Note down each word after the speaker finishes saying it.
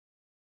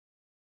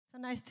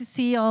Nice to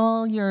see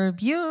all your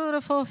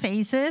beautiful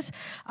faces.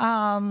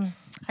 I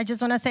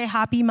just want to say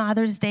happy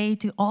Mother's Day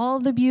to all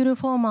the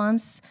beautiful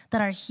moms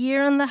that are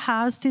here in the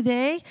house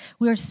today.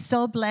 We are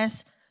so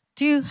blessed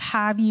to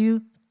have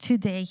you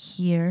today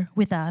here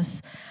with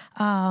us.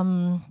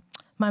 My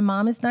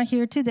mom is not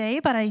here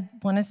today, but I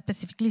want to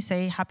specifically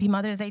say happy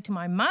Mother's Day to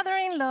my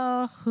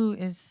mother-in-law, who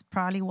is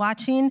probably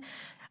watching.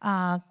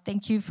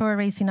 Thank you for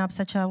raising up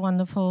such a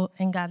wonderful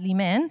and godly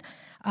man.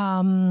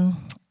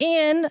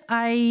 And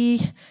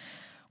I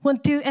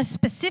want to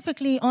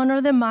specifically honor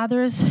the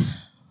mothers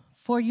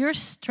for your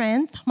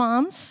strength,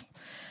 moms,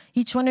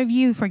 each one of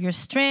you, for your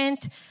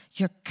strength,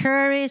 your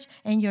courage,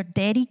 and your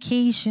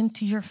dedication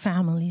to your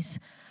families.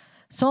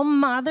 Some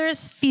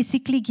mothers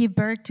physically give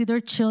birth to their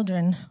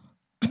children.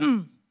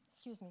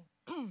 Excuse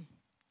me.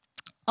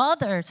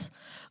 Others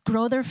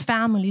grow their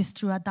families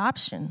through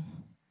adoption.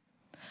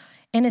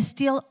 And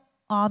still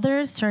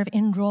others serve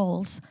in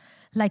roles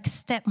like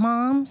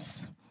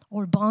stepmoms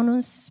or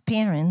bonus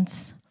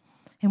parents.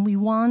 And we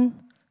want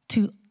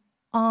to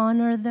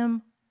honor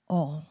them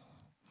all.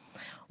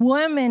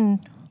 Women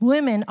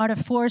are a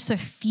force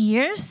of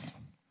fierce,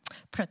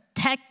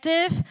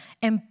 protective,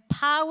 and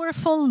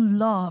powerful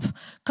love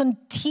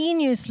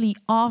continuously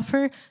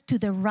offered to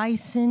the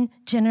rising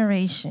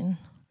generation.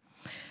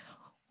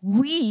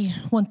 We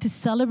want to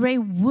celebrate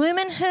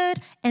womanhood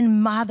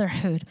and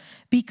motherhood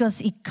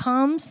because it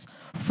comes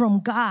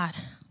from God.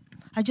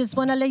 I just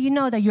want to let you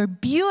know that you're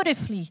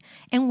beautifully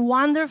and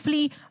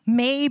wonderfully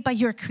made by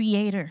your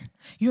Creator.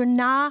 You're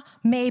not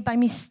made by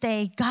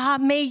mistake.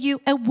 God made you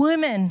a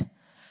woman.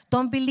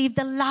 Don't believe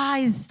the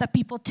lies that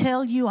people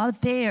tell you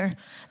out there.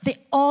 The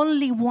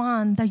only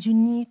one that you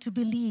need to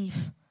believe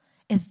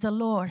is the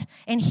Lord.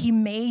 And He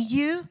made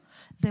you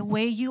the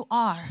way you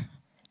are.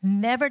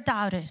 Never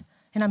doubt it.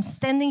 And I'm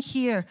standing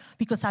here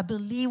because I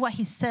believe what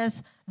He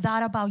says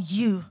that about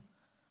you.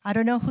 I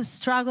don't know who's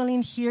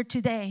struggling here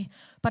today,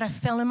 but I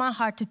felt in my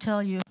heart to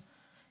tell you,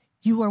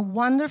 you were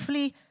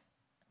wonderfully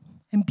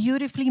and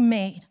beautifully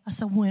made as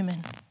a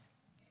woman.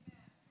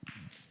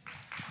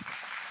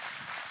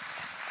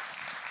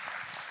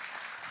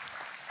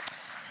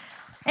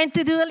 And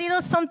to do a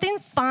little something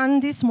fun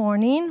this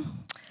morning,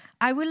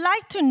 I would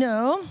like to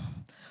know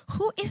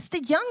who is the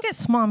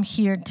youngest mom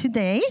here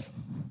today.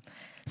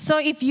 So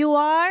if you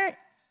are,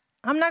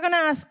 I'm not going to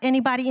ask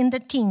anybody in their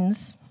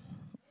teens,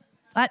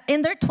 but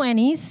in their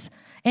 20s,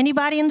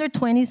 anybody in their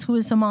 20s who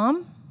is a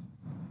mom?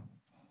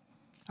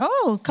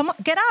 Oh, come on,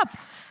 get up.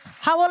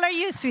 How old are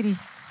you, sweetie?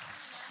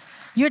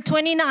 You're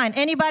 29.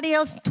 Anybody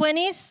else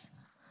 20s?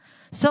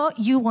 So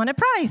you won a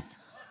prize.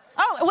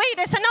 Oh, wait,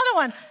 there's another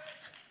one.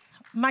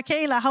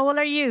 Michaela, how old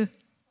are you?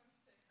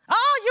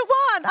 Oh, you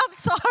won. I'm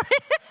sorry.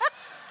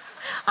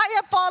 I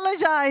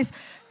apologize.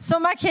 So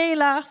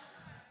Michaela,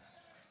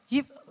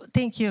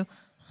 thank you.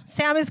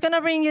 Sam is going to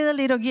bring you a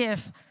little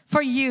gift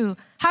for you.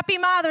 Happy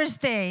Mother's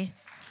Day.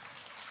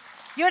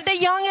 You're the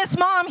youngest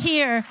mom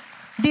here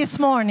this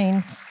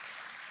morning.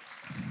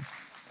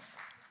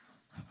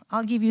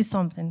 I'll give you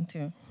something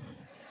too.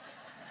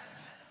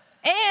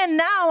 And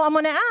now I'm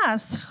going to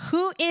ask,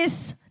 who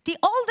is the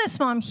oldest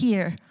mom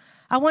here?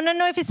 I want to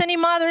know if it's any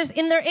mothers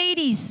in their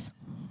 80s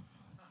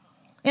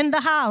in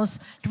the house.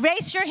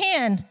 Raise your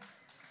hand.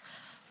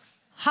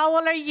 How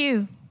old are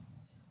you?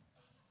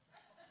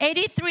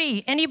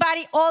 83.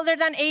 Anybody older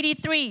than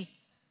 83?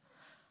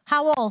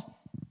 How old?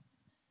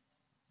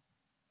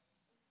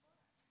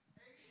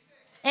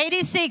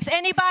 86.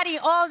 Anybody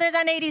older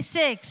than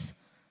 86?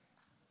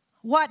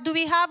 What do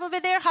we have over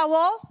there? How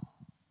old?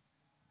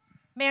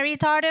 Mary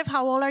Tardif,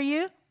 how old are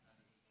you?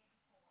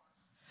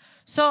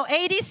 So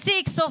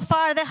 86 so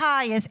far the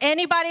highest.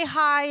 Anybody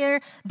higher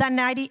than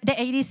the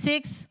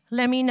 86?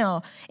 Let me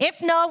know.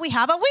 If no, we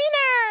have a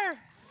winner.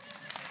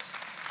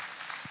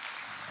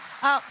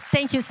 Oh,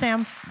 thank you,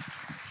 Sam.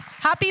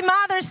 Happy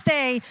Mother's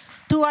Day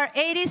to our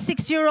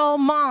 86-year-old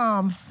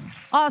mom.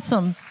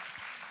 Awesome.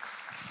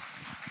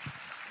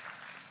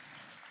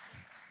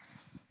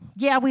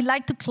 Yeah, we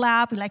like to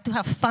clap. We like to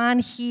have fun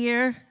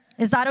here.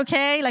 Is that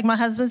okay? Like my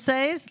husband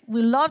says,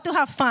 we love to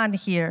have fun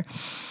here.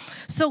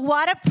 So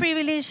what a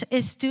privilege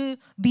is to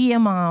be a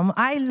mom.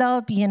 I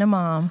love being a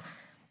mom.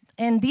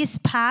 And these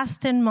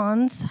past 10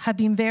 months have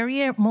been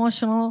very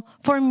emotional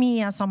for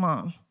me as a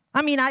mom.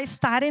 I mean,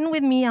 starting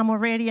with me, I'm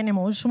already an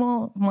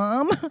emotional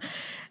mom.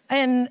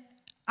 And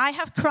I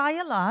have cried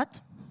a lot.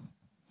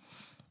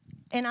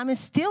 And I'm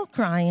still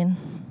crying.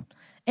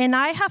 And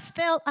I have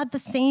felt at the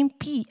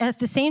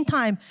same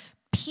time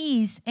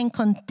peace and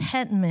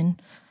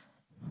contentment.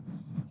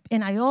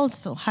 And I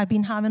also have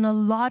been having a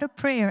lot of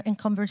prayer and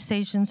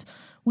conversations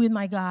with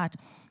my God.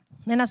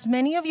 And as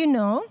many of you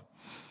know,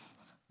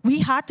 we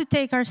had to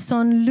take our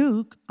son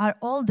Luke, our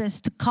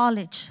oldest, to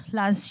college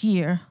last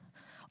year,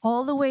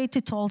 all the way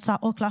to Tulsa,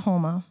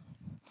 Oklahoma.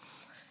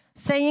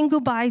 Saying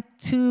goodbye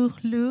to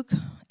Luke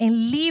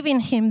and leaving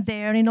him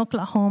there in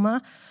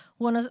Oklahoma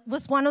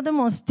was one of the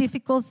most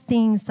difficult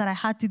things that I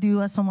had to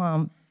do as a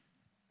mom.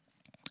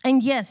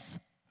 And yes,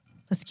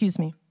 excuse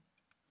me.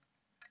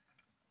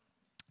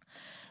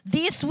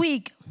 This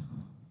week,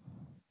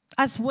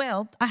 as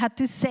well, I had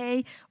to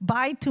say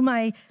bye to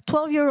my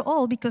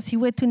 12-year-old because he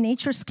went to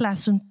nature's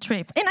classroom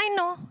trip. And I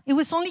know it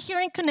was only here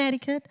in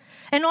Connecticut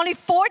and only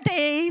 4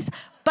 days,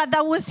 but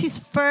that was his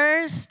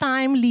first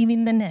time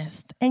leaving the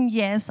nest. And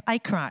yes, I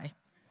cried.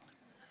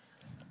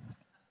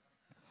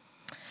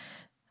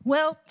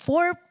 Well,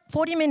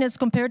 40 minutes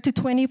compared to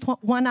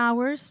 21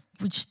 hours,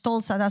 which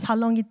Tulsa, that's how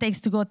long it takes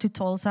to go to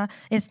Tulsa,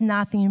 is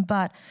nothing.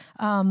 But,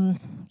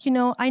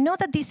 I know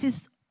that this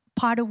is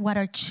part of what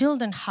our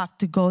children have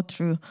to go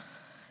through.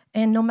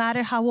 And no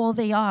matter how old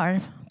they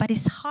are, but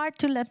it's hard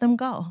to let them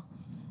go.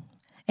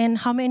 And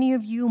how many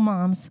of you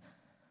moms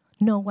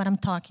know what I'm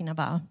talking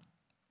about?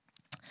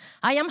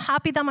 I am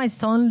happy that my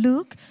son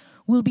Luke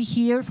will be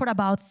here for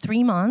about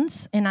 3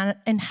 months,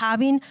 and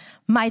having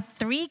my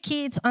 3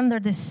 kids under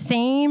the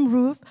same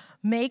roof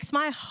makes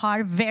my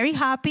heart very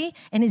happy,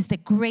 and is the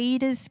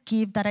greatest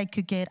gift that I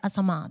could get as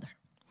a mother.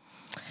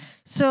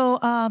 So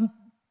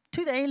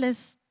today,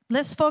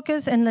 let's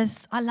focus and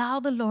let's allow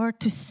the Lord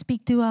to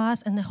speak to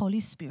us and the Holy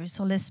Spirit.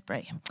 So let's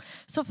pray.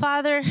 So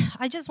Father,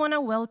 I just want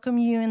to welcome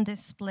you in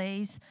this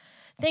place.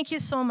 Thank you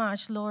so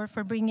much, Lord,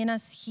 for bringing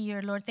us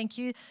here, Lord. Thank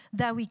you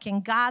that we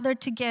can gather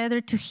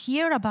together to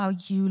hear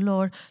about you,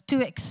 Lord,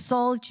 to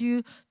exalt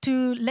you,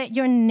 to let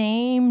your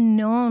name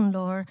known,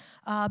 Lord,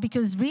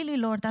 because really,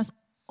 Lord, that's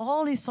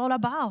all it's all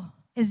about.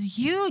 Is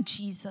you,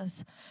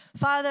 Jesus.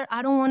 Father,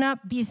 I don't want to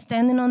be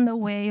standing on the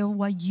way of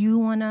what you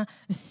want to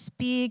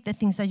speak, the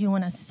things that you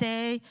want to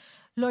say.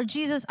 Lord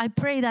Jesus, I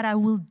pray that I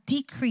will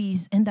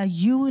decrease and that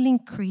you will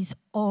increase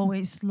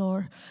always,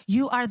 Lord.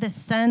 You are the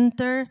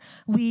center.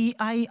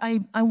 I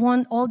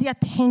want all the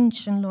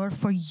attention, Lord,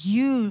 for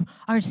you,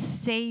 our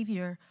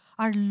Savior,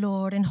 our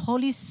Lord. And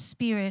Holy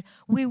Spirit,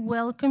 we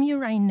welcome you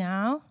right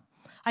now.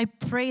 I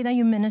pray that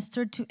you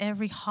minister to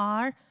every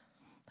heart.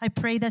 I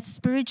pray that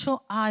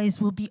spiritual eyes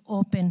will be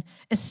open,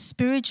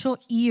 spiritual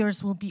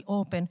ears will be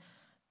open,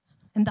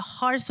 and the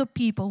hearts of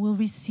people will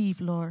receive,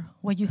 Lord,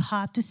 what you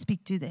have to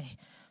speak today.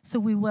 So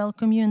we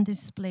welcome you in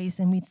this place,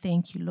 and we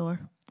thank you, Lord.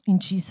 In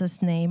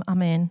Jesus' name,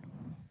 amen.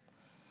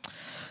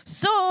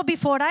 So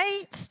before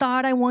I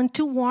start, I want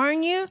to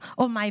warn you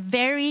of my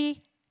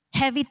very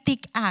heavy,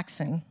 thick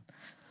accent.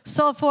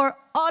 So for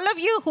all of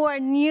you who are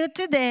new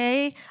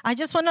today, I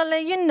just want to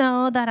let you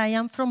know that I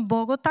am from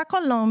Bogota,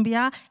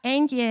 Colombia,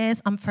 and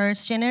yes, I'm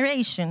first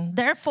generation.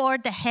 Therefore,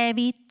 the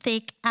heavy,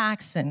 thick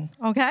accent,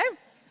 okay?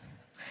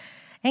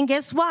 And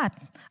guess what?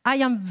 I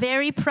am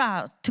very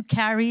proud to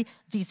carry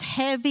this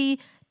heavy,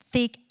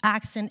 thick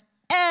accent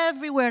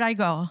everywhere I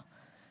go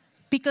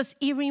because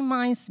it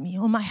reminds me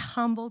of my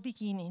humble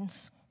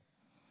beginnings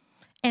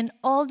and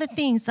all the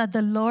things that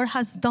the Lord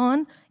has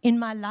done in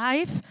my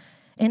life.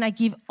 And I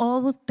give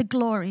all the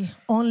glory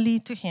only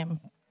to him.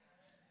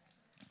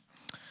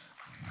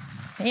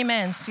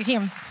 Amen, to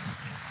him.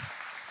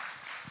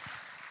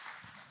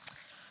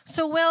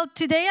 So, well,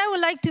 today I would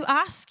like to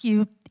ask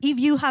you if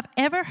you have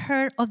ever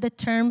heard of the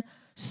term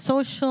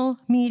social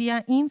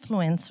media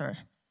influencer.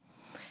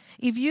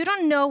 If you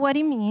don't know what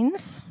it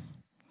means,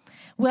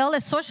 well,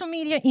 a social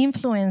media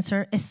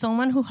influencer is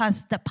someone who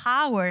has the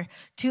power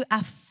to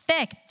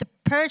affect the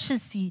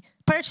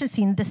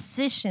purchasing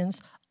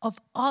decisions of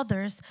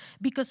others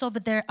because of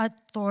their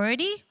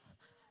authority,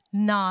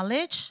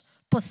 knowledge,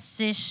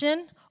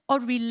 position, or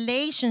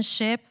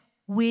relationship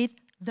with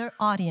their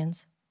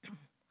audience.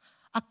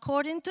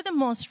 According to the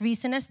most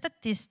recent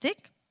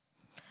statistic,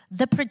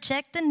 the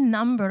projected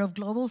number of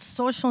global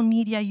social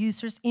media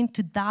users in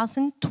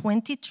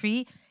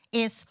 2023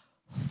 is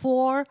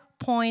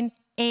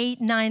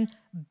 4.89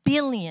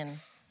 billion.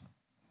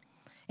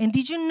 And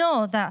did you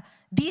know that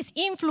these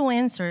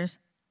influencers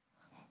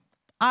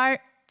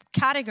are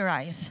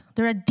categorized?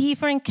 There are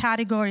different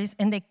categories,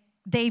 and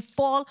they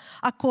fall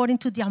according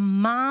to the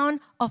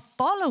amount of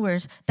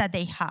followers that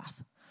they have.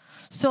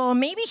 So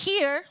maybe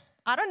here,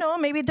 I don't know,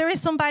 maybe there is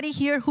somebody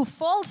here who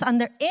falls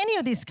under any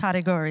of these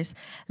categories.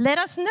 Let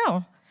us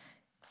know.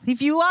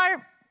 If you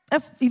have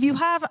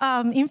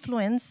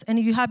influence and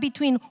you have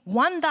between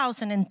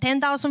 1,000 and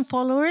 10,000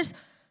 followers,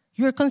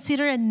 you're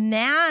considered a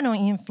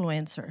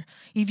nano-influencer.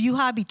 If you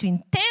have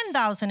between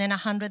 10,000 and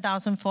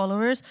 100,000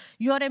 followers,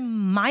 you're a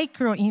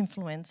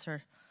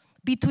micro-influencer.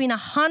 Between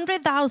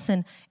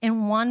 100,000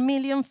 and 1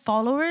 million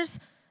followers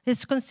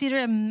is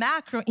considered a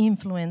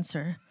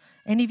macro-influencer.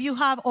 And if you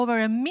have over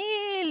 1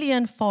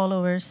 million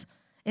followers,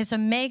 it's a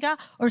mega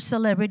or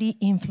celebrity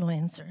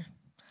influencer.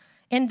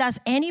 And does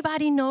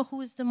anybody know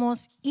who is the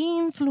most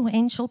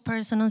influential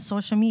person on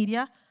social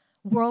media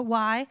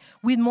worldwide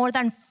with more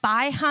than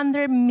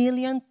 500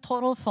 million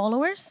total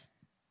followers?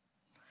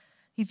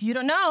 If you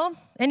don't know,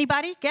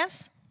 anybody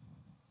guess?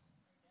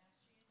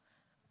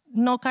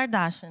 No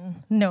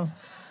Kardashian, no,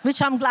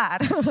 which I'm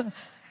glad.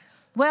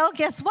 Well,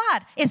 guess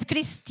what? It's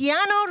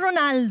Cristiano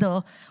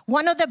Ronaldo,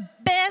 one of the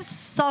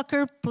best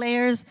soccer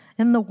players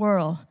in the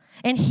world.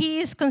 And he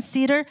is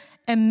considered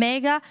a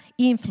mega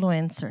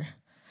influencer.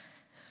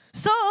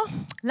 So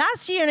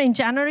last year in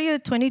January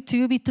of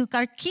 22, we took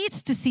our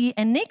kids to see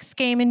a Knicks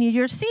game in New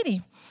York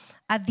City.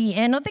 At the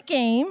end of the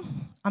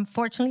game,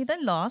 unfortunately they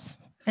lost.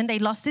 and they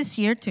lost this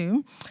year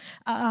too.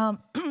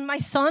 My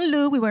son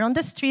Lou, we were on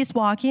the streets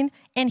walking,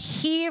 and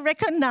he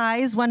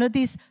recognized one of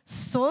these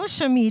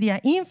social media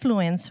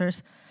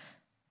influencers.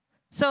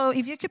 So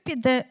if you could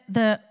put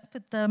the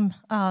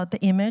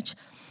image.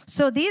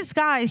 So this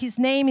guy, his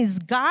name is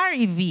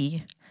Gary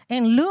V.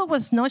 And Lou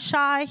was not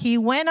shy. He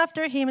went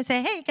after him and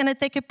said, hey, can I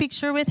take a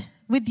picture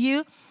with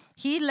you?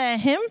 He let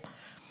him.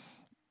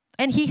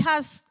 And he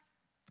has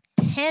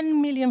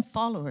 10 million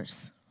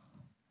followers.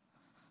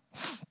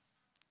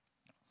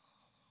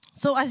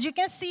 So as you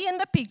can see in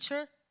the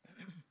picture,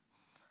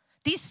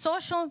 these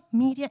social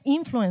media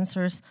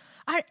influencers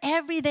are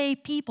everyday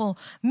people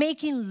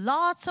making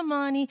lots of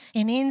money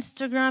in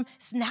Instagram,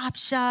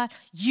 Snapchat,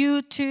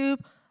 YouTube,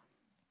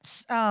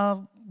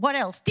 what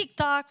else?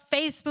 TikTok,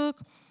 Facebook.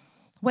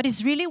 What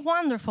is really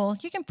wonderful,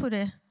 you can put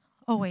it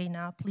away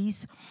now,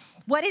 please.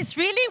 What is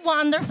really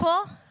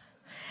wonderful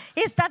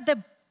is that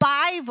the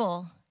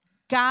Bible,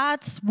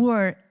 God's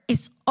word,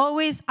 is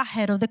always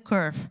ahead of the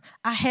curve,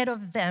 ahead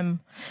of them.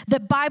 The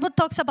Bible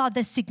talks about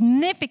the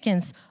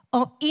significance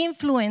of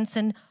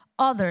influencing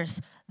others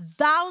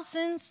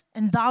thousands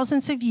and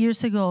thousands of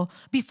years ago,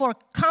 before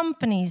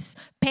companies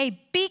pay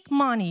big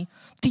money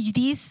to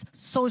these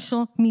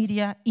social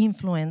media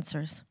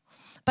influencers.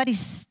 But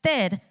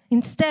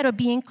instead of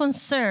being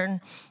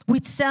concerned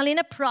with selling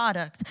a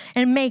product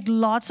and make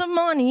lots of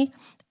money,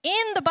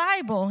 in the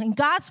Bible, in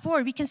God's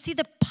word, we can see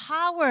the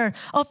power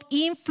of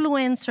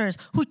influencers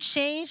who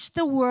change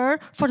the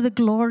world for the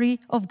glory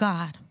of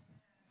God.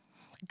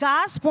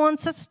 God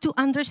wants us to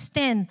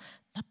understand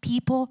that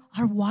people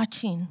are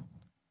watching.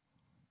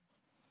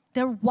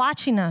 They're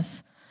watching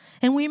us.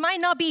 And we might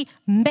not be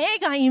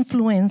mega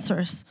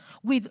influencers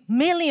with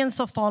millions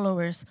of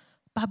followers,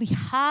 but we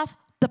have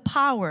the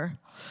power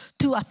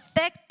to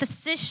affect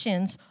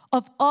decisions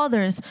of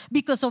others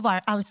because of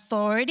our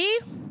authority,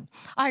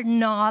 our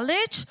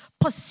knowledge,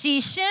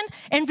 position,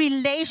 and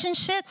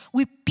relationship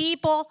with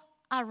people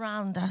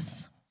around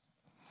us.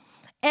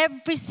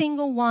 Every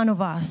single one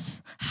of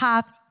us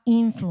have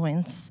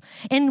influence.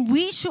 And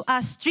we should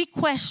ask 3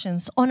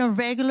 questions on a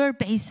regular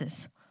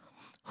basis.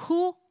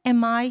 Who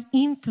am I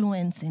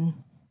influencing?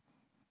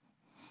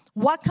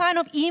 What kind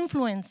of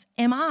influence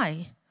am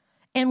I?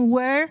 And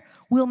where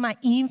will my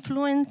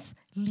influence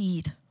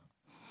lead?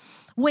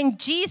 When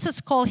Jesus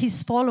called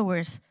his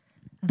followers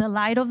the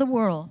light of the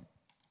world,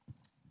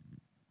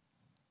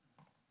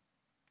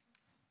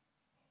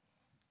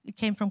 it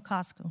came from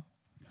Costco.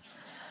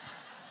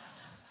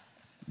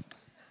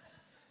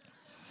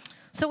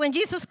 So when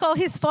Jesus called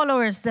his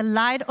followers the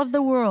light of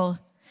the world,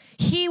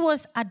 he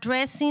was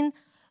addressing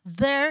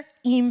their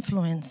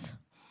influence.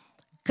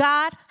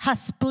 God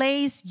has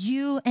placed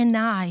you and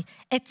I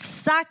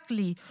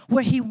exactly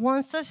where he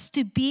wants us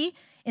to be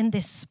in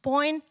this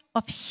point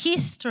of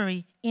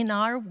history in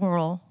our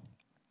world.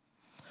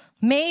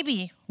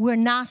 Maybe we're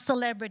not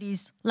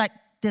celebrities like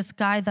this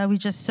guy that we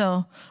just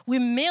saw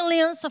with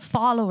millions of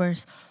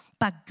followers,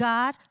 but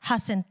God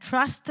has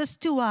entrusted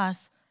to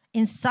us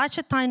in such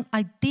a time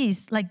like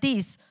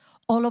this,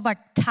 all of our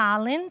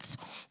talents,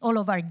 all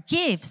of our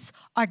gifts,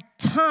 our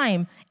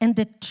time, and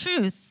the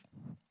truth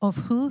of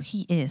who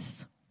he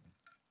is.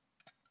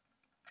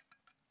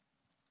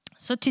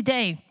 So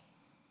today,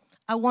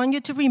 I want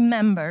you to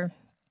remember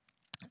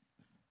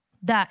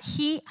that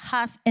he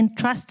has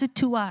entrusted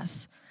to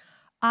us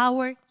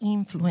our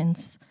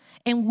influence,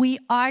 and we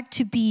are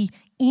to be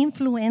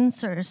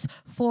influencers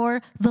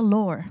for the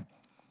Lord.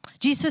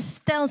 Jesus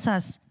tells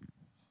us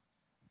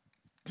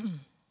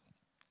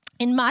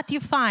in Matthew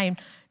 5,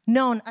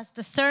 known as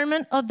the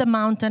Sermon on the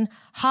Mountain,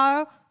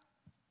 how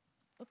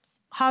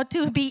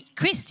to be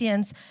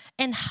Christians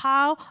and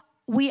how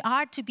we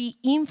are to be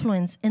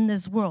influenced in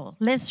this world.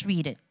 Let's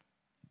read it.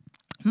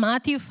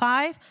 Matthew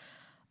 5,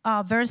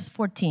 verse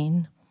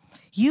 14.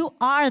 You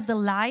are the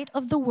light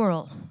of the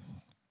world.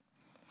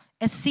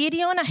 A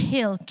city on a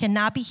hill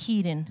cannot be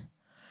hidden,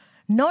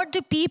 nor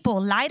do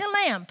people light a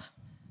lamp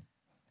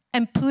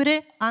and put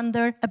it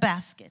under a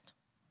basket,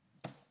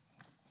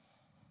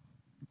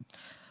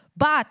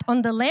 but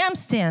on the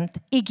lampstand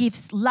it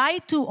gives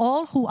light to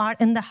all who are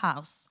in the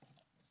house.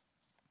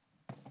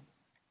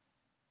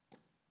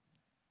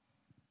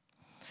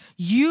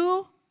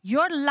 Your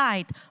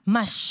light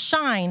must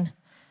shine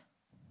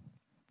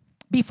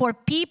before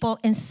people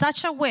in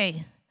such a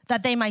way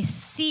that they might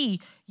see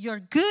your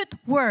good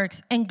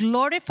works and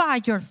glorify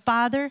your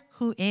Father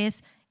who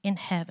is in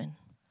heaven.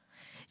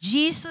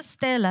 Jesus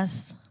tells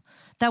us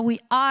that we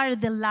are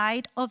the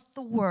light of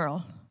the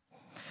world.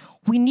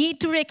 We need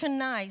to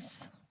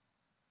recognize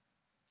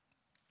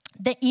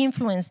the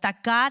influence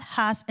that God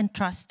has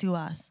entrusted to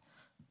us.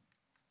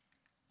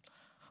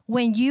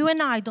 When you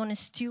and I don't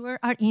steward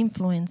our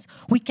influence,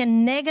 we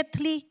can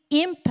negatively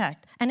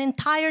impact an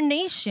entire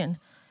nation.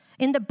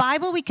 In the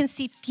Bible, we can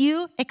see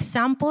few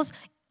examples,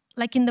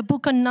 like in the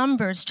book of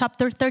Numbers,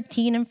 chapter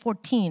 13 and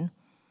 14.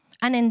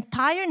 An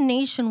entire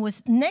nation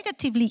was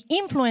negatively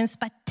influenced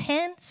by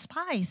 10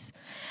 spies.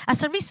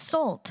 As a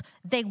result,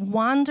 they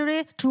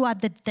wandered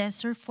throughout the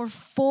desert for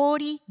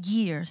 40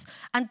 years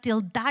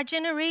until that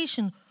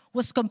generation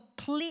was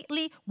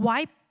completely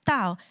wiped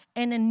out,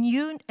 and a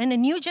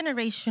new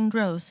generation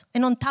rose.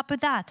 And on top of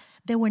that,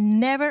 they were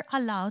never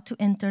allowed to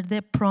enter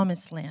the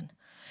promised land.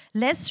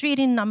 Let's read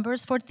in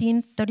Numbers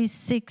 14,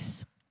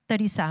 36,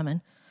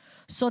 37.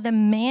 So the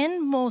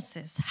man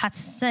Moses had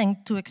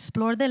sent to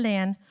explore the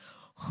land,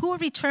 who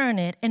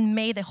returned and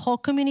made the whole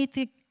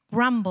community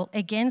grumble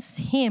against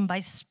him by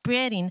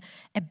spreading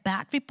a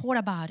bad report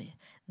about it.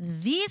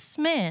 These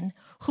men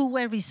who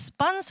were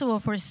responsible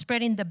for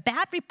spreading the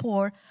bad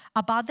report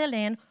about the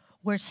land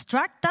were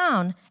struck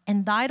down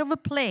and died of a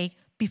plague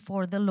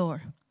before the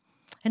Lord.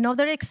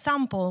 Another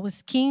example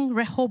was King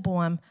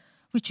Rehoboam,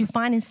 which you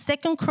find in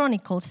 2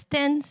 Chronicles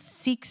 10,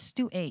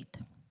 6-8.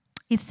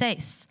 It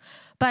says,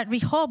 but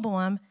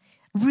Rehoboam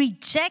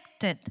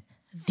rejected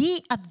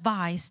the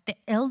advice the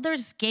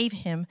elders gave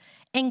him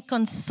and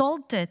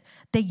consulted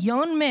the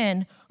young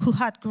men who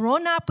had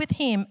grown up with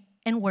him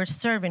and were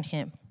serving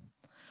him.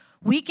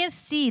 We can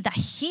see that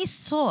he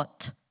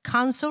sought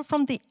counsel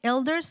from the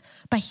elders,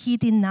 but he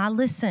did not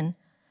listen.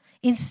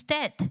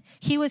 Instead,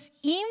 he was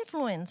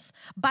influenced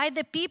by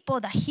the people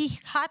that he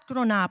had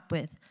grown up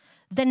with.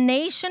 The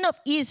nation of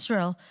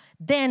Israel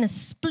then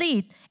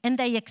split, and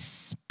they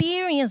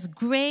experienced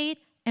great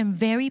and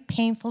very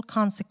painful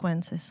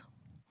consequences.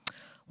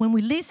 When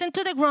we listen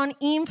to the wrong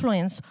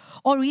influence,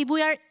 or if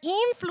we are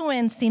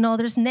influencing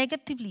others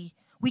negatively,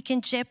 we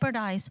can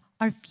jeopardize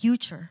our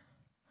future.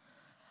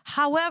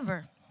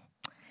 However,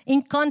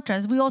 in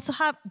contrast, we also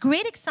have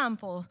great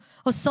examples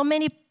of so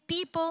many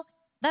people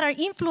that are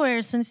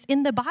influencers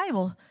in the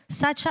Bible,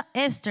 such as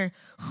Esther,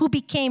 who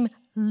became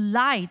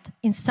light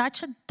in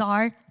such a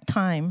dark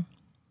time.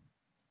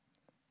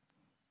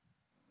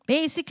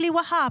 Basically,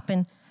 what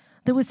happened,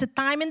 there was a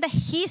time in the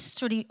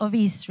history of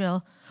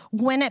Israel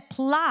when a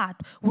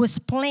plot was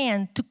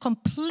planned to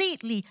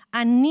completely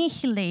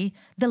annihilate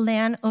the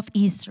land of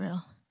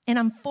Israel. And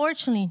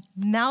unfortunately,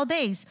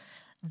 nowadays,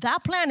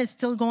 that plan is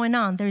still going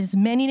on. There's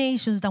many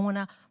nations that want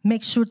to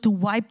make sure to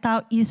wipe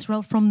out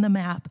Israel from the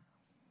map.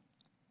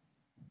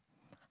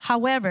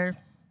 However,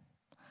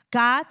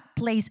 God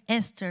placed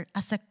Esther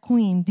as a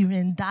queen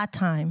during that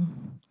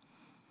time.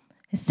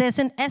 It says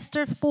in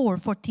Esther 4,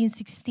 14,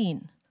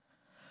 16,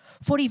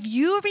 for if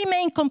you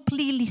remain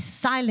completely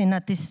silent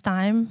at this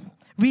time,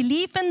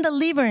 relief and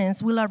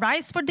deliverance will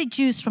arise for the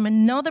Jews from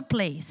another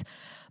place,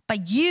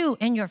 but you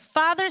and your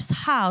father's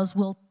house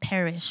will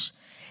perish.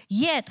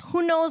 Yet,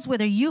 who knows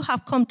whether you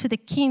have come to the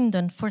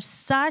kingdom for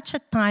such a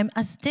time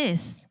as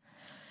this?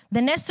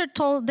 Then Esther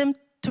told them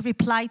to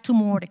reply to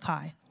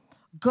Mordecai,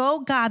 go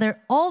gather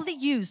all the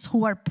youths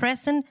who are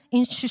present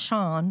in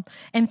Shushan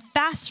and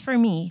fast for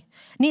me.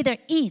 Neither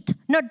eat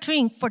nor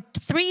drink for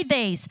 3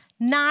 days,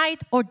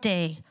 night or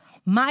day.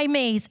 My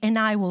maids and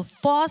I will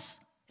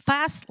fast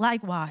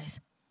likewise.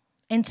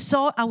 And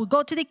so I will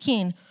go to the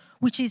king,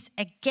 which is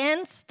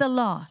against the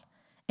law.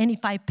 And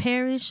if I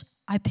perish,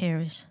 I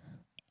perish.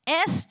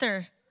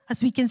 Esther,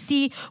 as we can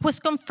see, was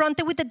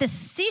confronted with the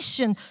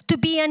decision to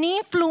be an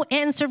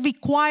influencer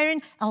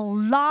requiring a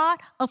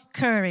lot of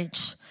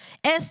courage.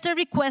 Esther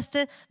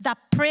requested that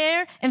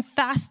prayer and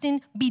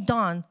fasting be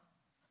done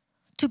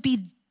to be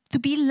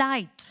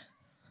light.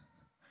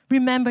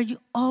 Remember, you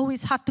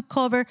always have to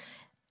cover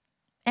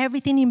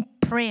everything in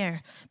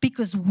prayer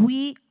because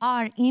we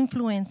are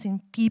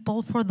influencing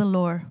people for the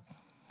Lord.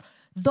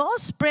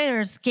 Those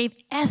prayers gave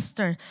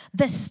Esther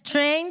the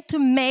strength to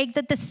make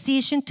the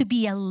decision to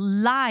be a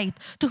light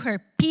to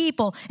her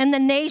people and the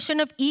nation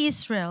of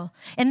Israel,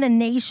 and the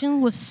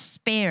nation was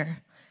spared.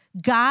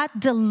 God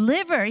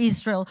delivered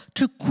Israel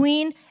through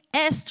Queen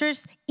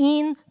Esther's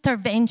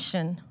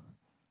intervention.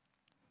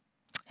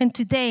 And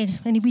today,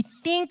 when we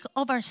think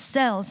of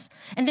ourselves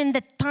and in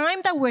the time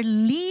that we're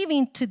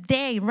living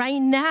today, right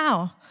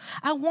now,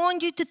 I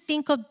want you to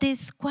think of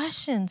these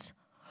questions.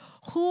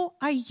 Who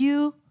are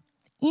you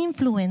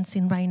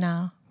influencing right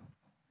now?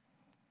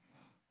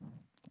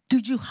 Do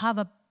you have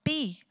a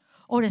big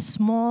or a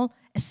small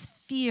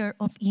sphere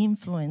of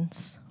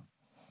influence?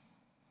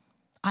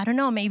 I don't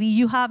know, maybe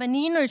you have an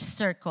inner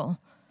circle.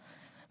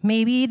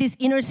 Maybe this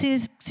inner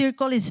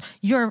circle is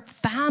your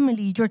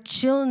family, your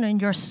children,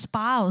 your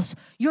spouse,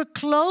 your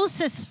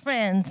closest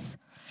friends,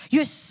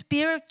 your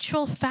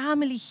spiritual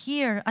family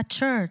here at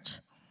church.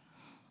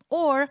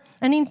 Or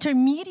an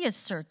intermediate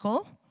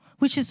circle,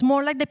 which is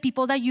more like the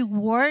people that you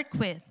work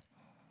with,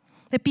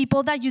 the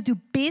people that you do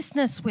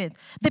business with,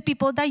 the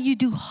people that you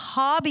do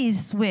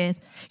hobbies with,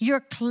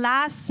 your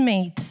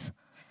classmates,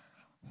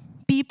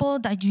 people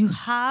that you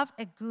have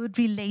a good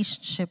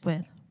relationship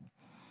with.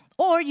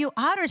 Or your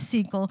outer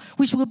circle,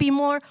 which will be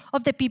more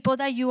of the people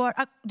that you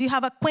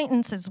have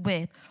acquaintances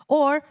with,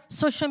 or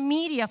social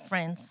media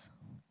friends.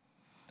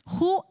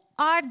 Who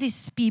are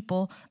these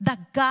people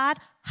that God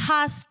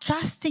has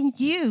trusted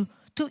you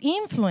to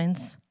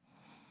influence?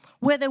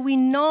 Whether we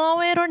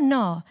know it or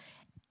not,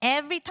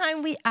 every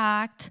time we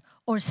act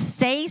or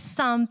say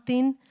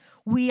something,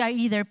 we are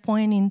either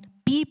pointing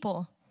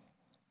people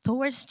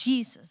towards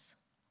Jesus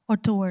or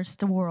towards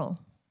the world.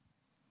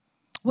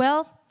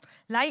 Well,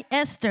 like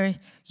Esther,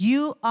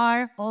 you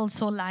are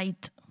also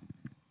light.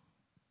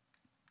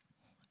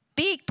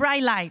 big,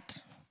 bright light.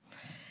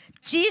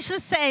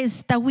 Jesus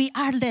says that we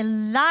are the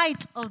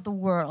light of the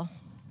world.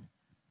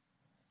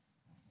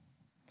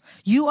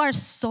 You are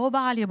so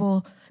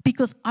valuable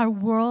because our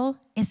world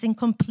is in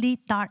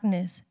complete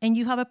darkness, and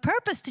you have a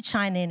purpose to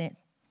shine in it.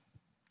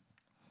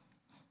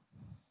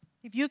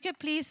 If you could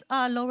please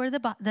lower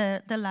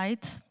the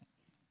lights.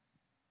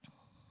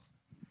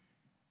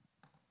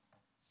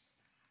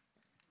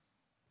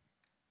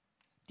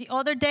 The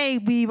other day,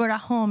 we were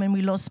at home and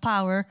we lost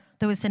power.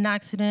 There was an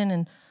accident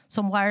and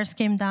some wires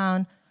came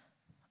down.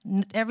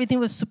 Everything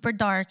was super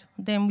dark.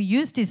 Then we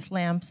used these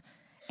lamps,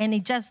 and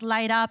it just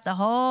light up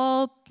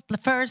the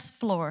first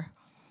floor.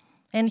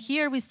 And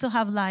here we still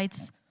have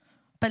lights.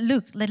 But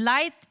look, the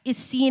light is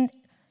seen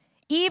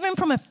even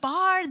from a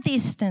far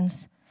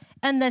distance,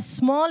 and the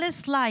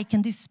smallest light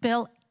can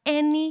dispel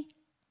any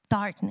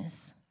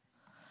darkness.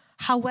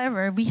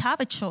 However, we have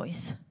a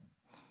choice.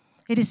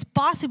 It is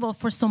possible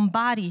for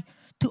somebody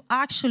to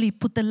actually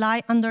put the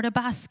light under the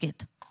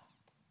basket.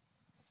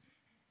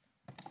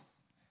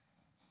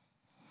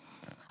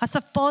 As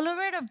a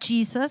follower of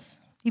Jesus,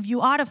 if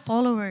you are a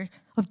follower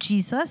of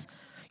Jesus,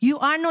 you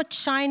are not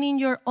shining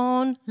your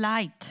own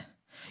light.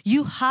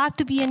 You have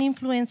to be an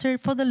influencer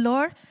for the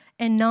Lord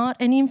and not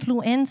an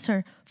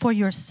influencer for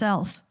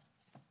yourself.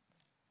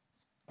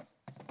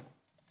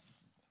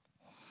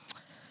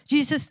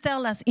 Jesus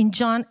tells us in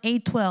John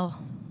 8:12,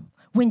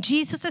 when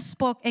Jesus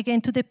spoke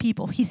again to the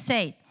people, he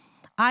said,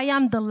 I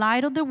am the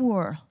light of the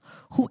world.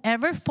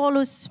 Whoever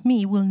follows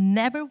me will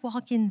never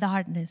walk in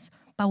darkness,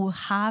 but will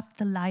have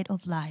the light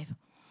of life.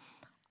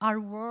 Our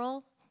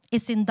world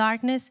is in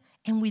darkness,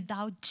 and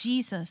without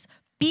Jesus,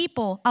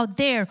 people out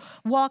there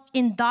walk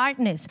in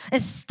darkness,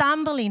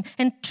 stumbling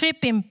and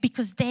tripping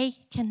because they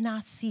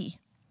cannot see.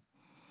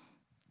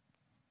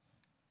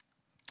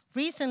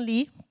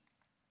 Recently,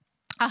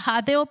 I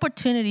had the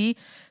opportunity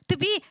to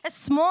be a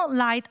small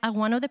light at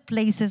one of the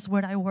places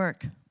where I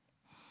work.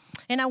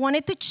 And I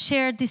wanted to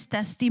share this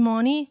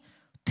testimony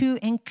to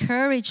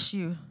encourage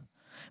you,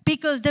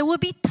 because there will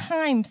be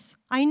times,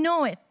 I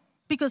know it,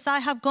 because I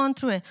have gone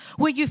through it,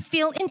 where you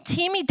feel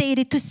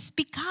intimidated to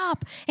speak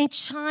up and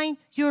shine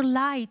your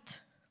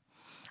light.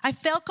 I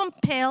felt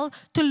compelled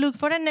to look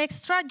for an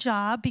extra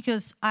job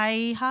because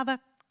I have a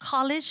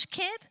college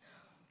kid.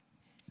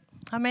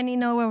 How many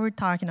know what we're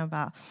talking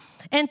about?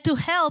 And to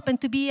help and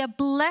to be a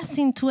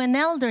blessing to an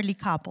elderly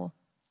couple.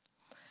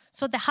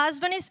 So the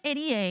husband is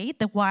 88,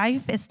 the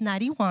wife is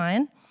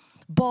 91.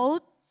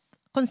 Both,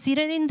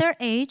 considering their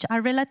age,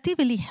 are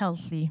relatively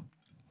healthy.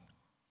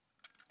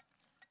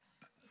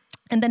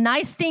 And the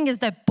nice thing is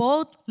that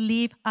both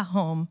live at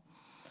home.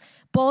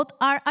 Both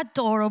are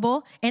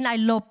adorable, and I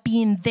love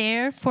being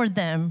there for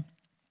them.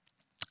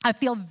 I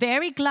feel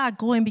very glad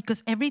going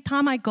because every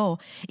time I go,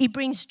 it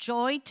brings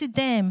joy to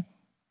them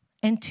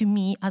and to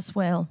me as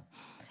well.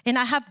 And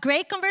I have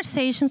great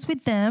conversations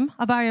with them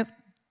about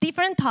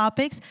different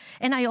topics,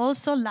 and I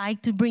also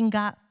like to bring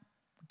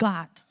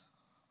God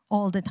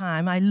all the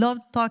time. I love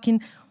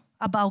talking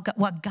about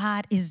what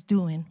God is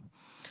doing.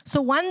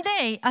 So one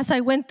day, as I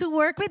went to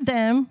work with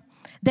them,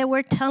 they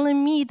were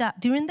telling me that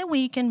during the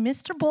weekend,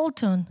 Mr.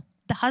 Bolton,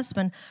 the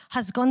husband,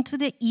 has gone to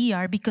the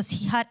ER because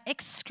he had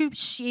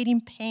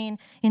excruciating pain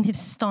in his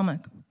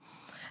stomach.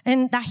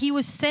 And that he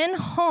was sent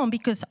home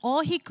because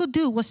all he could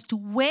do was to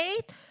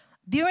wait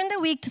during the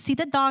week to see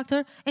the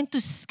doctor and to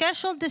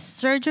schedule the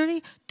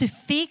surgery to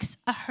fix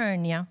a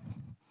hernia.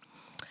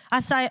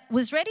 As I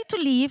was ready to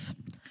leave,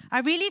 I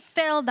really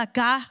felt that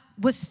God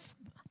was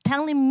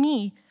telling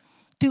me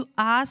to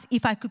ask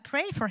if I could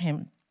pray for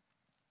him.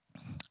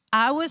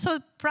 I was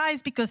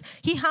surprised because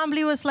he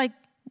humbly was like,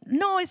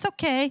 no, it's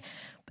okay.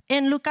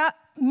 And look at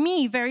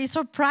me, very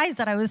surprised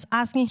that I was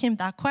asking him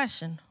that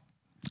question.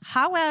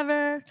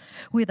 However,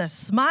 with a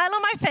smile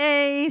on my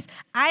face,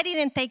 I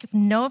didn't take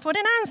no for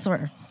an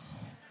answer.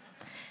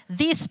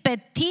 This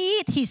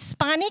petite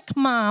Hispanic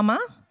mama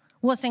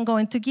wasn't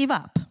going to give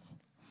up.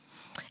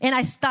 And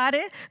I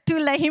started to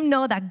let him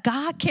know that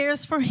God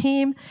cares for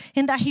him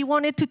and that he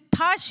wanted to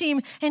touch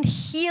him and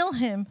heal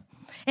him.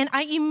 And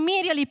I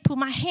immediately put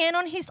my hand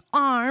on his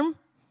arm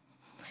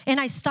and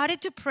I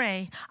started to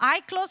pray. I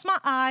closed my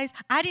eyes.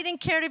 I didn't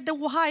care if the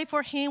wife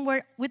or him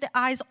were with the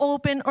eyes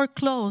open or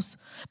closed.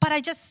 But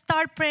I just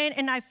started praying,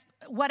 and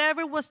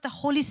whatever was the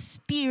Holy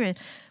Spirit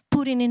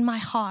putting in my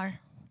heart.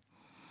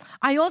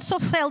 I also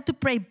felt to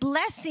pray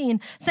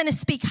blessing and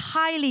speak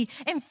highly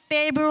and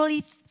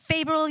favorably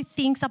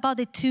things about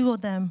the two of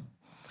them.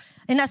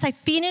 And as I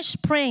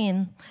finished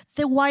praying,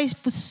 the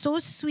wife was so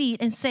sweet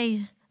and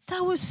said,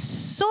 that was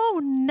so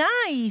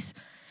nice.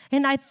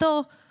 And I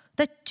thought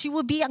that she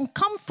would be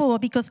uncomfortable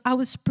because I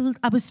was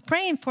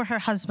praying for her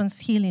husband's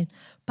healing.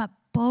 But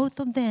both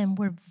of them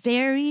were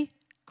very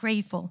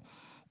grateful.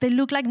 They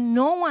looked like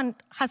no one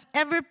has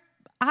ever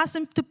asked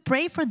them to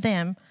pray for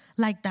them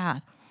like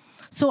that.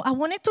 So I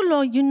wanted to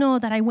let you know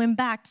that I went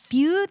back a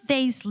few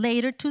days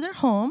later to their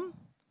home.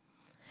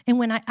 And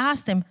when I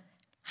asked them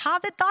how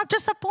the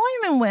doctor's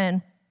appointment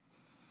went,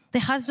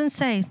 the husband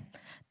said,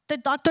 the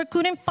doctor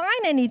couldn't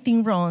find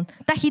anything wrong,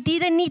 that he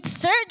didn't need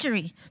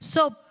surgery.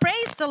 So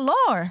praise the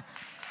Lord.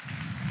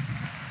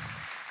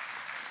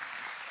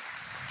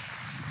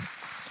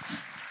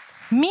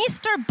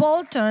 Mr.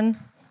 Bolton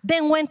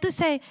then went to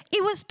say,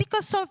 it was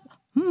because of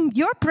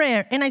your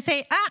prayer. And I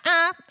say,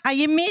 I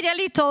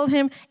immediately told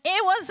him,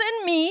 it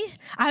wasn't me.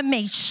 I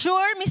made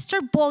sure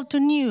Mr.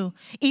 Bolton knew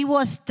it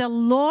was the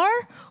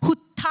Lord who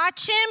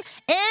touched him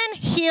and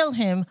healed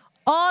him.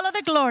 All of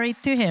the glory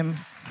to him.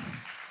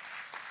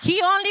 He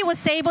only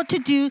was able to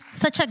do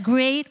such a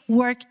great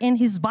work in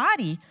his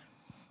body.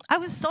 I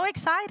was so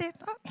excited.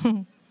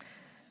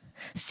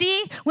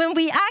 See, when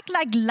we act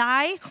like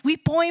lie, we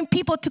point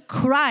people to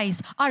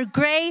Christ, our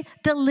great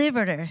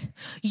deliverer.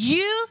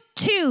 You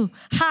too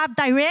have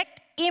direct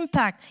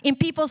impact in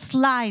people's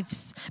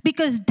lives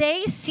because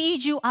they see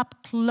you up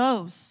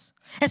close,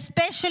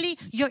 especially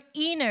your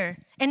inner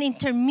and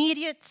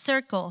intermediate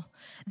circle.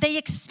 They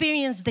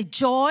experience the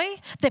joy,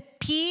 the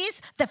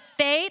peace, the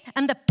faith,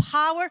 and the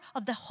power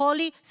of the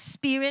Holy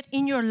Spirit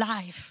in your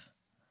life.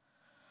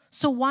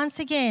 So once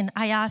again,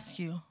 I ask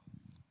you,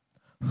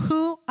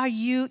 who are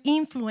you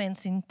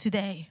influencing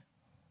today?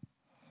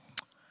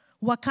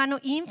 What kind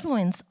of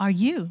influence are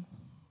you?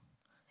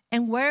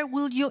 And where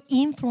will your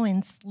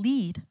influence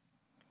lead?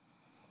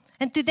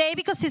 And today,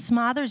 because it's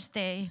Mother's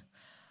Day,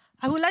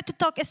 I would like to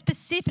talk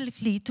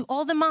specifically to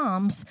all the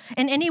moms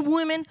and any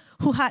women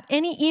who had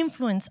any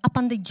influence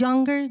upon the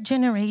younger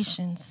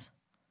generations.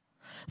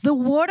 The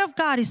Word of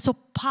God is so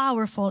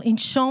powerful in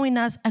showing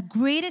us a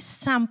great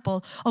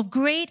example of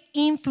great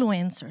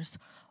influencers,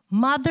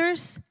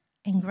 mothers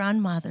and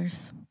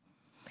grandmothers.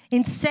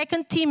 In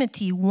 2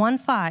 Timothy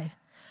 1:5,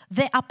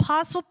 the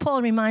Apostle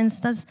Paul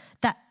reminds us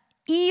that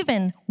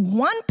even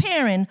one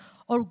parent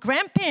or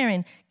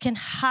grandparent can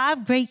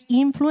have great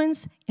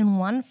influence in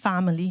one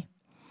family.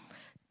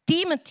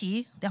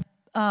 Timothy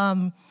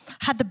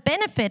had the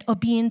benefit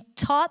of being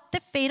taught the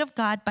faith of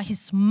God by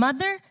his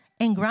mother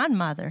and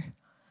grandmother.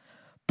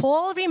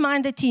 Paul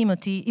reminded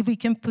Timothy, if we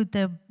can put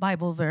the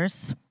Bible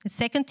verse, it's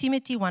 2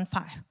 Timothy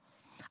 1:5.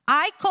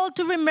 I call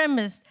to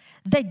remembrance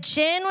the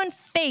genuine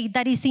faith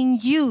that is in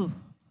you,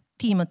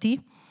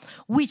 Timothy,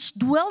 which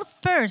dwelt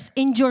first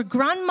in your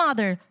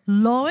grandmother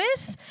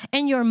Lois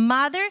and your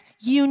mother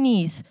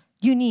Eunice,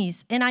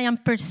 and I am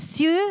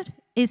pursued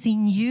is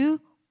in you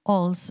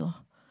also.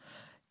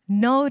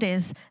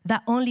 Notice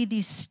that only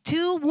these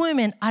two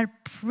women are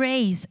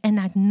praised and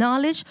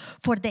acknowledged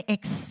for the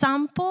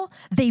example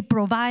they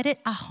provided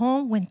at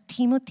home when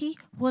Timothy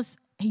was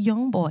a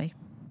young boy.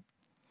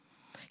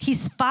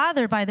 His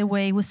father, by the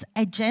way, was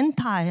a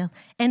Gentile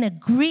and a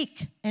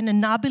Greek and a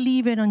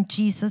non-believer on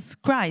Jesus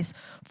Christ,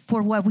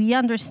 for what we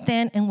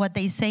understand and what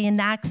they say in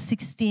Acts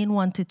 16,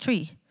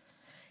 1-3.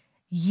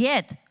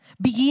 Yet,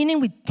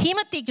 beginning with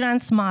Timothy's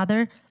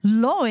grandmother,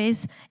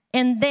 Lois,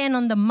 and then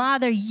on the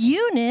mother,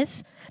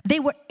 Eunice, they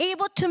were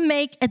able to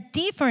make a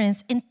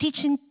difference in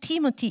teaching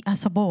Timothy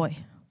as a boy.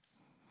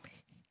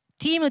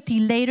 Timothy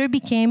later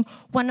became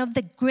one of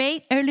the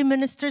great early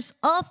ministers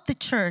of the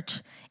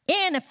church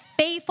and a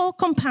faithful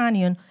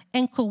companion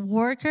and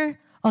co-worker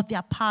of the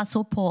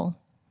Apostle Paul.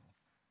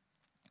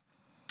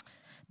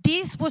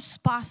 This was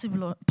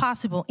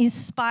possible in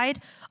spite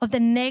of the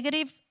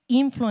negative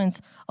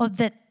influence of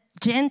the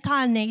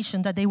Gentile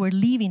nation that they were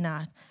living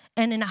at,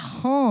 and in a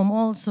home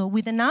also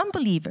with an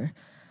unbeliever.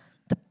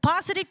 The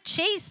positive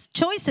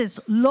choices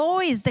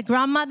Lois, the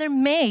grandmother,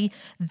 made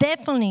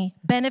definitely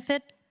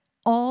benefit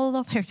all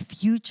of her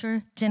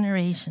future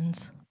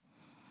generations.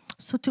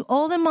 So to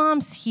all the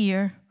moms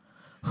here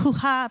who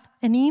have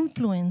an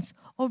influence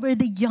over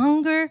the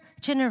younger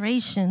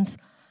generations,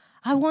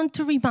 I want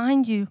to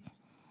remind you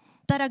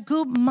that a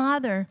good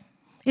mother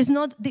is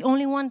not the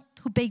only one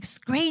who bakes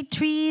great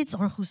treats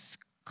or who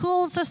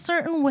cooks a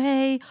certain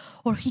way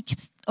or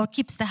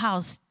keeps the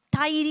house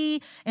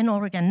tidy and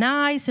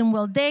organized and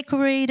well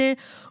decorated,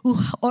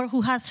 or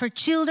who has her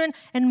children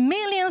and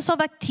millions of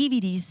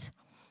activities.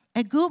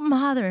 A good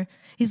mother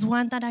is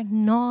one that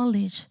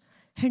acknowledges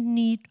her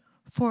need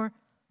for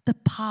the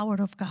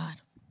power of God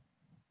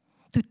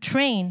to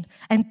train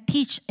and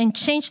teach and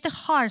change the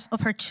hearts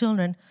of her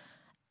children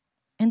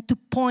and to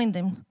point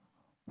them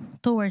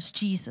towards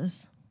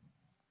Jesus.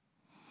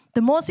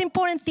 The most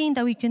important thing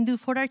that we can do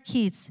for our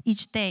kids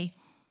each day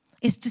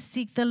is to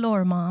seek the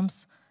Lord,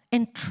 moms,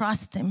 and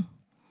trust Him,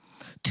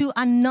 to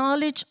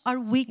acknowledge our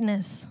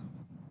weakness,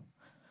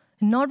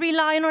 not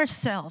rely on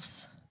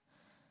ourselves.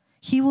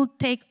 He will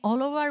take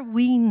all of our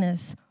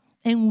weakness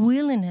and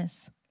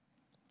willingness,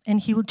 and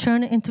He will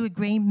turn it into a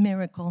great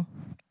miracle.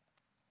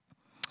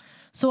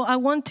 So I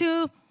want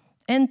to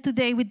end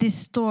today with this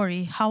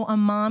story, how a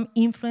mom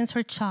influenced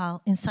her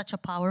child in such a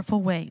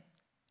powerful way.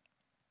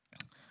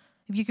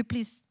 If you could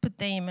please put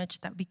the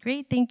image, that would be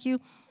great. Thank you.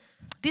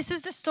 This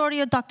is the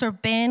story of Dr.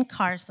 Ben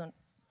Carson.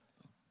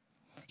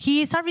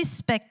 He is a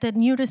respected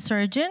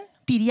neurosurgeon,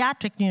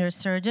 pediatric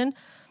neurosurgeon,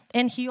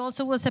 and he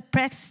also was a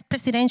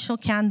presidential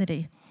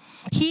candidate.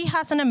 He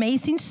has an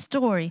amazing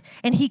story,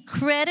 and he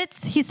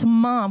credits his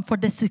mom for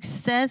the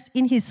success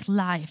in his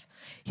life.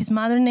 His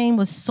mother's name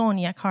was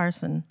Sonia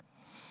Carson.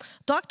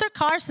 Dr.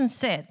 Carson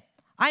said,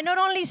 I not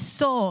only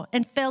saw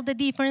and felt the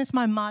difference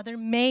my mother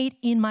made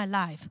in my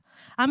life,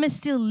 I'm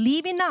still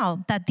living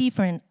out that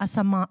difference as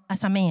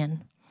a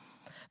man.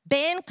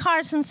 Ben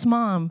Carson's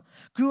mom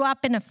grew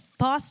up in a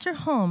foster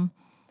home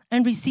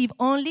and received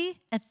only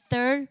a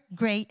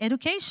third-grade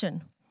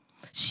education.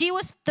 She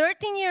was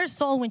 13 years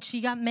old when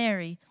she got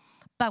married,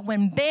 but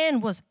when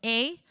Ben was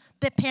 8,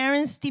 the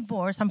parents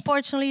divorced.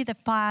 Unfortunately, the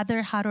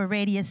father had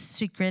already a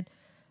secret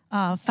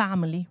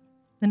family,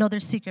 another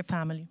secret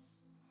family.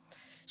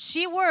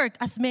 She worked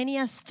as many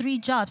as 3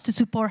 jobs to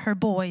support her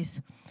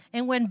boys.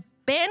 And when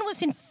Ben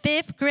was in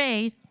 5th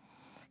grade,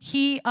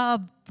 he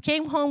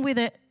came home with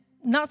a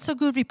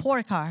not-so-good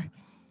report card.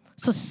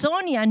 So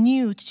Sonia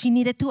knew she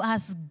needed to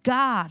ask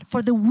God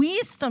for the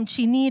wisdom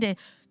she needed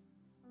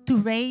to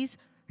raise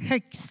her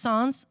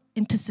sons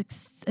and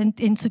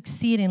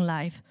succeed in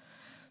life.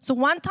 So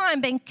one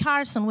time, Ben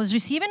Carson was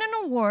receiving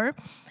an award,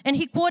 and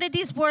he quoted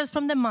these words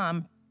from the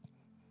mom.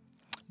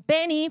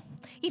 Benny,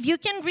 if you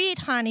can read,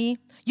 honey,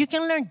 you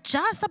can learn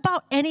just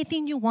about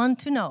anything you want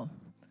to know.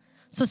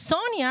 So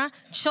Sonia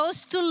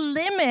chose to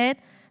limit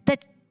the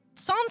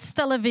son's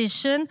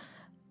television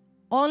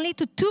only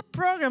to 2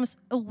 programs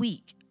a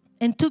week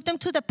and took them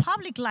to the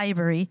public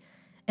library,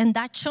 and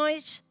that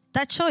choice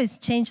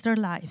changed their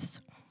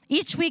lives.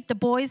 Each week, the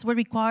boys were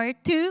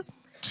required to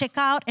check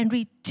out and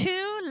read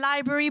 2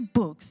 library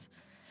books.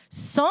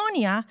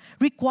 Sonia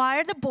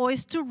required the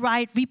boys to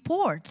write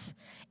reports,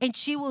 and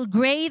she will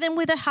grade them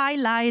with a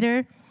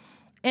highlighter.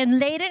 And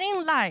later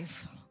in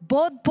life,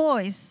 both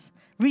boys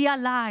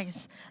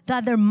realized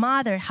that their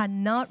mother had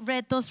not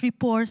read those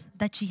reports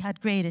that she had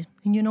graded.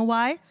 And you know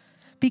why?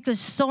 Because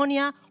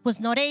Sonia was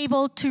not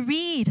able to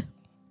read.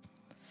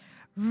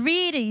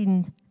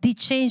 Reading did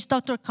change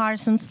Dr.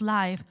 Carson's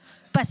life,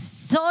 but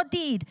so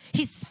did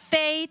his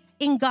faith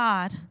in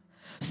God.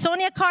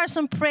 Sonia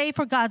Carson prayed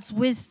for God's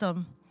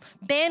wisdom.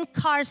 Ben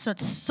Carson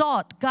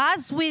sought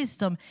God's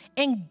wisdom,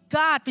 and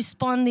God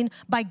responded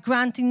by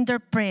granting their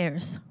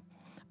prayers.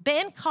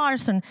 Ben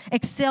Carson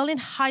excelled in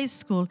high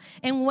school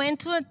and went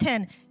to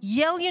attend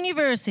Yale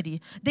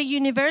University, the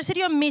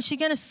University of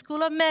Michigan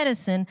School of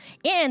Medicine,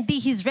 and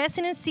did his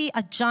residency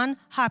at Johns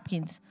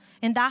Hopkins.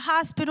 And that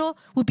hospital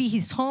would be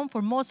his home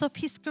for most of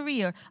his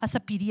career as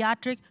a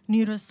pediatric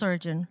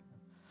neurosurgeon.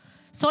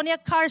 Sonia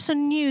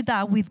Carson knew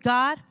that with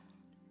God,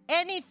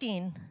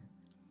 anything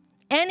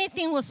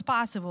was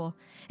possible.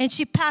 And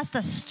she passed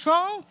a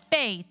strong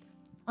faith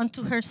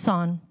onto her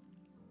son.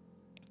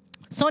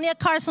 Sonia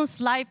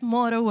Carson's life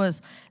motto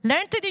was,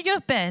 learn to do your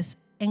best,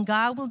 and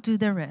God will do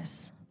the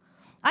rest.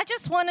 I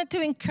just wanted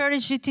to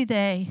encourage you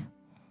today,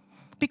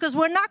 because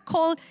we're not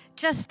called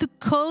just to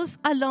coast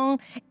along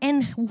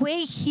and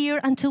wait here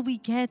until we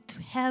get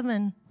to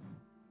heaven.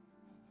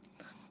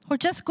 Or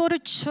just go to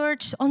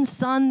church on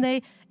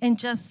Sunday and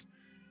just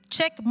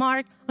check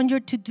mark on your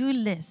to-do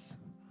list.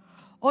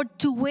 Or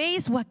to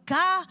waste what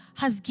God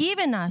has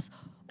given us,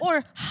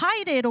 or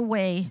hide it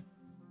away.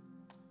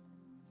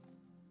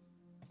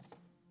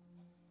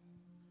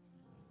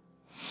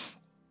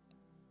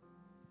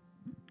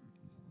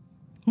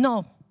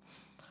 No,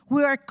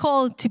 we are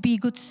called to be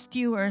good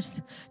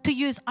stewards, to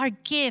use our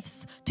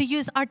gifts, to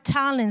use our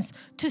talents,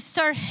 to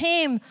serve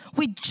Him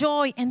with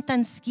joy and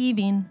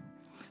thanksgiving,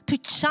 to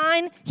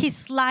shine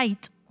His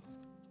light.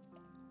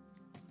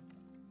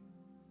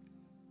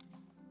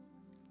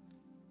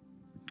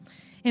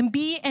 And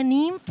be an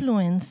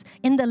influence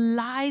in the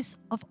lives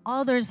of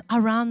others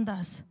around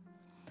us.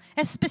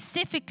 And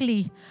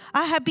specifically,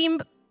 I have been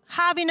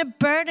having a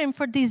burden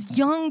for this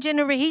young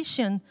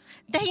generation.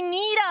 They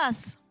need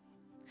us.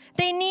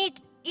 They need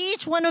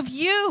each one of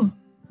you.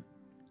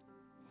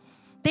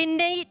 They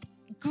need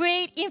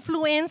great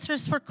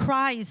influencers for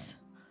Christ.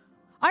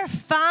 Our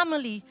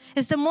family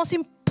is the most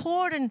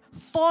important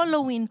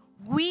following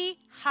we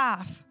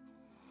have.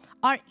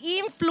 Our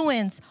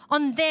influence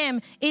on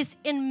them is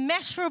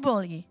immeasurable,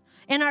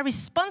 and our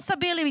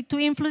responsibility to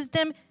influence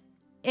them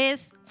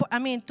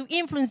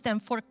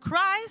for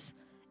Christ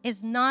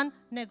is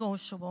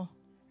non-negotiable.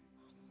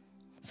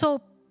 So,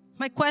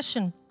 my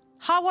question,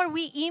 how are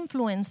we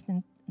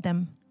influencing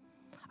them?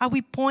 Are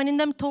we pointing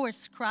them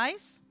towards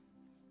Christ?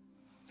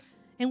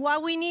 And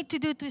what we need to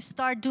do to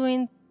start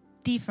doing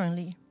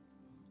differently?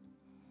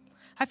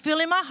 I feel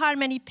in my heart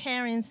many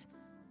parents,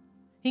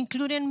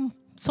 including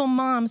some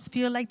moms,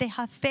 feel like they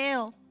have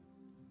failed.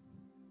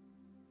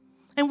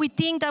 And we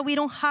think that we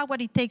don't have what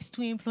it takes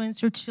to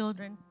influence your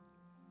children.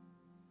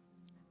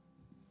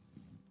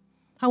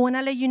 I want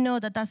to let you know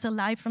that that's a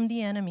lie from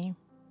the enemy.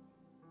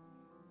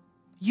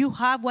 You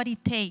have what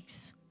it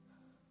takes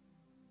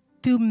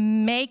to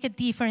make a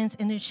difference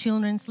in your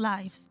children's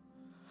lives.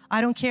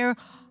 I don't care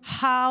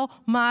how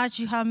much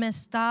you have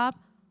messed up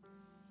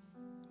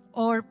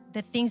or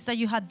the things that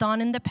you have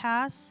done in the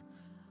past.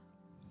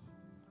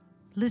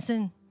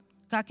 Listen,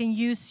 God can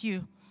use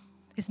you.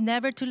 It's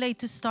never too late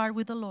to start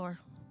with the Lord.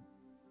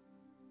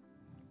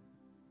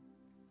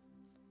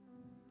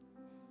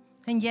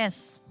 And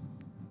yes,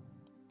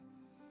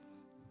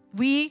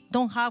 we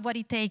don't have what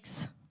it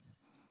takes.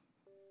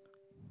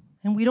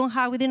 And we don't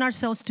have within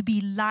ourselves to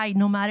be light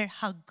no matter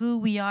how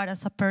good we are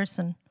as a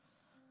person.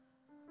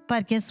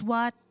 But guess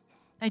what?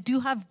 I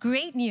do have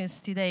great news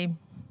today.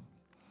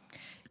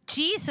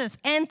 Jesus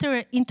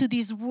entered into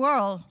this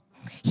world.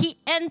 He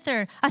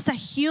entered as a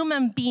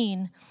human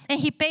being, and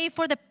he paid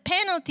for the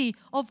penalty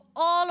of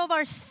all of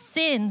our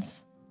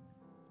sins.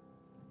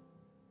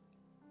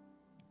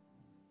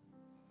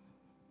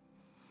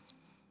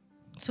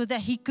 So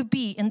that he could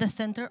be in the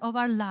center of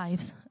our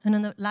lives and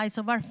in the lives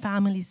of our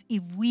families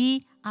if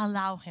we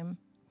allow him.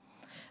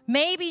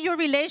 Maybe your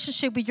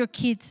relationship with your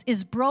kids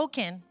is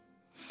broken,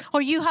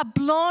 or you have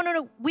blown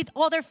it with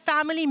other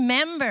family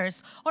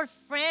members or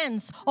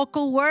friends or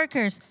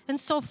co-workers and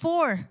so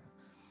forth.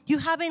 You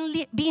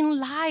haven't been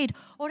light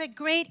or a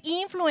great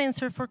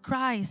influencer for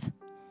Christ.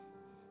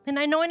 And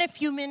I know in a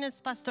few minutes,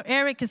 Pastor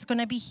Eric is going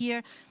to be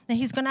here, and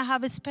he's going to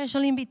have a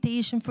special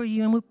invitation for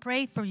you, and we'll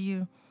pray for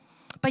you.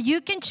 But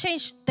you can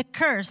change the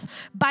curse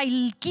by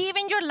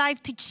giving your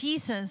life to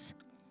Jesus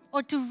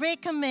or to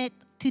recommit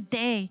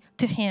today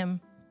to him.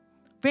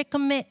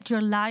 Recommit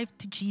your life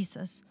to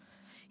Jesus.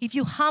 If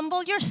you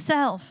humble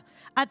yourself,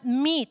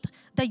 admit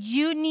that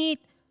you need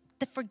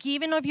the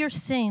forgiving of your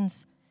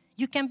sins,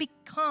 you can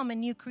become a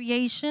new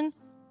creation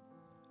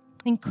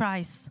in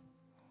Christ.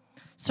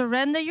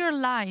 Surrender your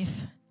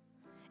life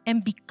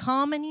and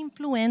become an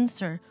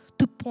influencer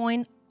to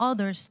point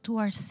others to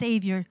our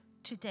Savior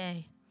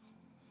today.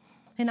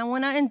 And I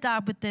want to end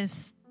up with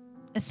this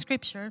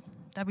scripture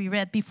that we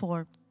read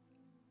before.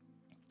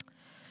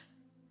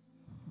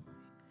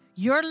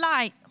 Your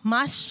light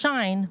must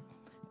shine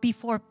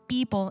before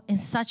people in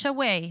such a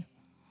way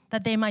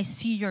that they might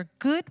see your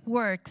good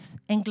works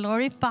and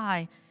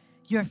glorify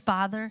your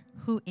Father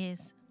who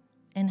is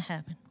in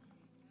heaven.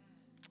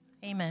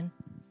 Amen.